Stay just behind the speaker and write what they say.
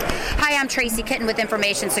Hi, I'm Tracy Kitten with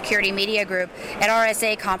Information Security Media Group at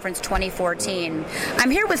RSA Conference 2014. I'm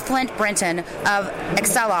here with Flint Brenton of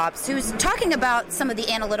AccelOps, who's talking about some of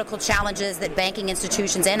the analytical challenges that banking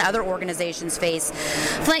institutions and other organizations face.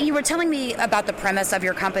 Flint, you were telling me about the premise of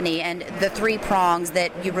your company and the three prongs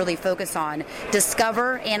that you really focus on: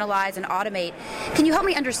 discover, analyze, and automate. Can you help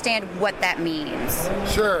me understand what that means?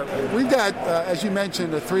 Sure. We've got, as you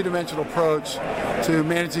mentioned, a three-dimensional approach to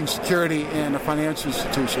managing security in a financial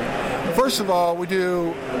institution. First of all, we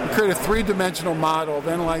create a three-dimensional model of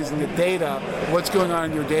analyzing the data, what's going on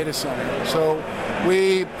in your data center. So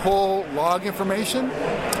we pull log information,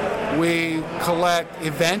 we collect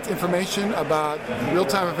event information about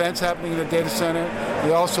real-time events happening in the data center.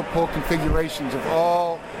 We also pull configurations of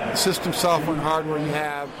all the system software and hardware you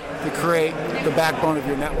have to create the backbone of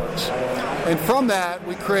your networks. And from that,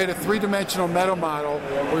 we create a three-dimensional meta model.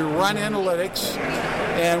 We run analytics,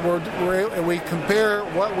 and we compare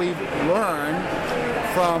what we've learned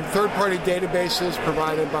from third-party databases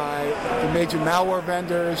provided by the major malware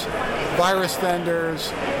vendors, virus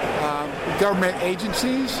vendors, government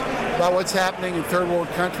agencies about what's happening in third world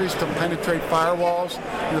countries to penetrate firewalls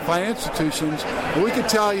in the financial institutions. And we can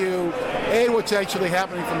tell you, A, what's actually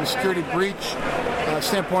happening from a security breach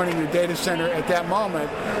standpoint in your data center at that moment,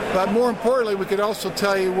 but more importantly, we could also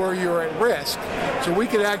tell you where you're at risk. So we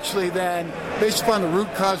could actually then, based upon the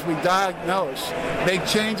root cause we diagnose, make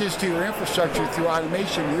changes to your infrastructure through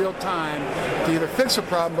automation in real time to either fix a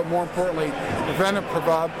problem, but more importantly, prevent a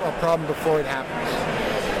problem before it happens.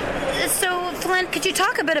 So, Flint, could you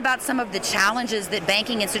talk a bit about some of the challenges that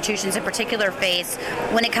banking institutions in particular face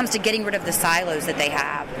when it comes to getting rid of the silos that they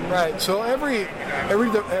have? Right. So in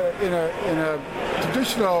a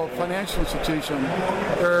traditional financial institution,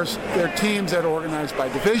 there are teams that are organized by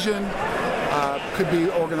division, could be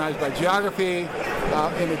organized by geography.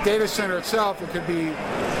 In the data center itself, it could be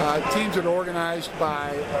teams that are organized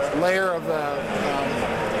by layer of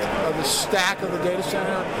the stack of the data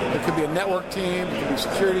center. It could be a network team, it could be a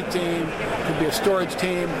security team, it could be a storage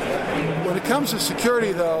team. When it comes to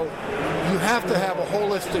security, though, you have to have a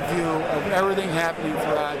holistic view of everything happening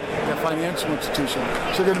throughout the financial institution.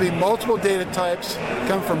 So there are going to be multiple data types,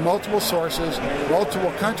 come from multiple sources,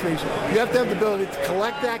 multiple countries. You have to have the ability to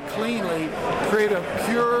collect that cleanly, create a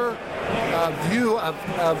pure view of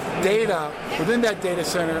data within that data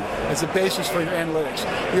center as a basis for your analytics.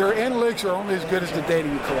 Your analytics are only as good as the data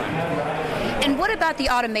you collect. And what about the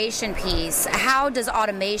automation piece? How does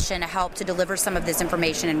automation help to deliver some of this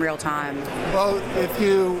information in real time? Well, if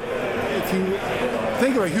you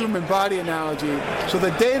think of a human body analogy, so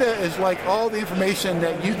the data is like all the information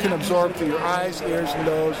that you can absorb through your eyes, ears, and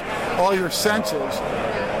nose, all your senses.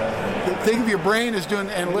 Think of your brain as doing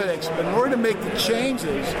the analytics, but in order to make the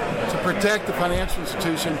changes to protect the financial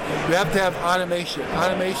institution, you have to have automation.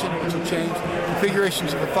 Automation which will change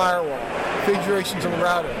configurations of the firewall, configurations of a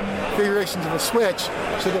router, configurations of a switch,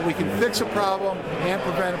 so that we can fix a problem and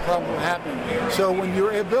prevent a problem from happening. So when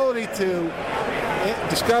your ability to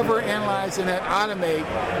discover, analyze, and then automate,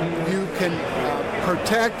 you can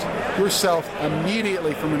protect yourself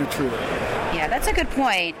immediately from an intruder. Yeah, that's a good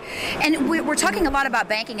point. And we're talking a lot about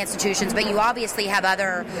banking institutions, but you obviously have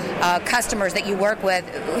other customers that you work with.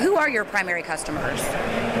 Who are your primary customers?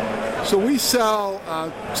 So we sell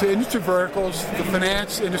to industry verticals. The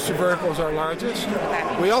finance industry vertical is our largest.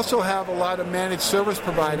 Okay. We also have a lot of managed service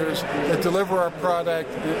providers that deliver our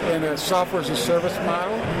product in a software as a service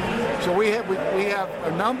model. So we have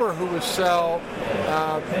a number who will sell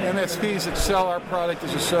MSPs that sell our product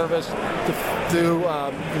as a service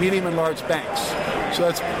to medium and large banks. So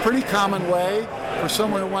that's a pretty common way for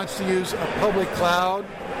someone who wants to use a public cloud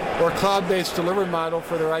or cloud-based delivery model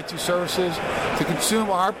for their IT services to consume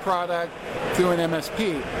our product through an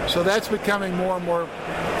MSP. So that's becoming more and more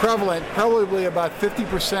prevalent. Probably about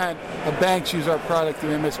 50% of banks use our product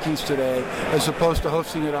through MSPs today, as opposed to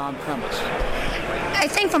hosting it on-premise. I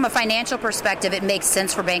think from a financial perspective, it makes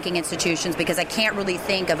sense for banking institutions because I can't really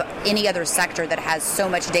think of any other sector that has so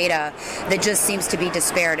much data that just seems to be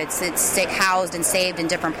disparate. It's housed and saved in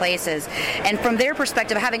different places. And from their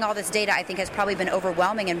perspective, having all this data, I think, has probably been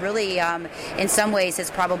overwhelming and really, in some ways, has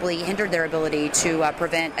probably hindered their ability to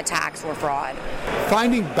prevent attacks or fraud.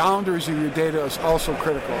 Finding boundaries in your data is also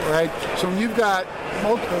critical, right? So when you've got,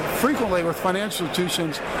 frequently with financial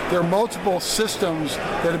institutions, there are multiple systems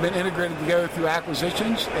that have been integrated together through acquisitions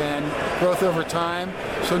and growth over time.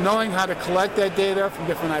 So knowing how to collect that data from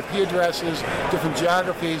different IP addresses, different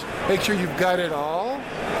geographies, make sure you've got it all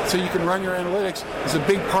so you can run your analytics is a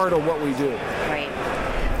big part of what we do. Great.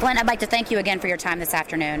 Flint, I'd like to thank you again for your time this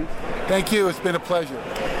afternoon. Thank you. It's been a pleasure.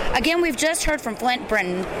 Again, we've just heard from Flint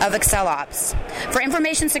Brinton of Accel Ops. For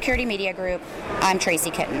Information Security Media Group, I'm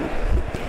Tracy Kitten.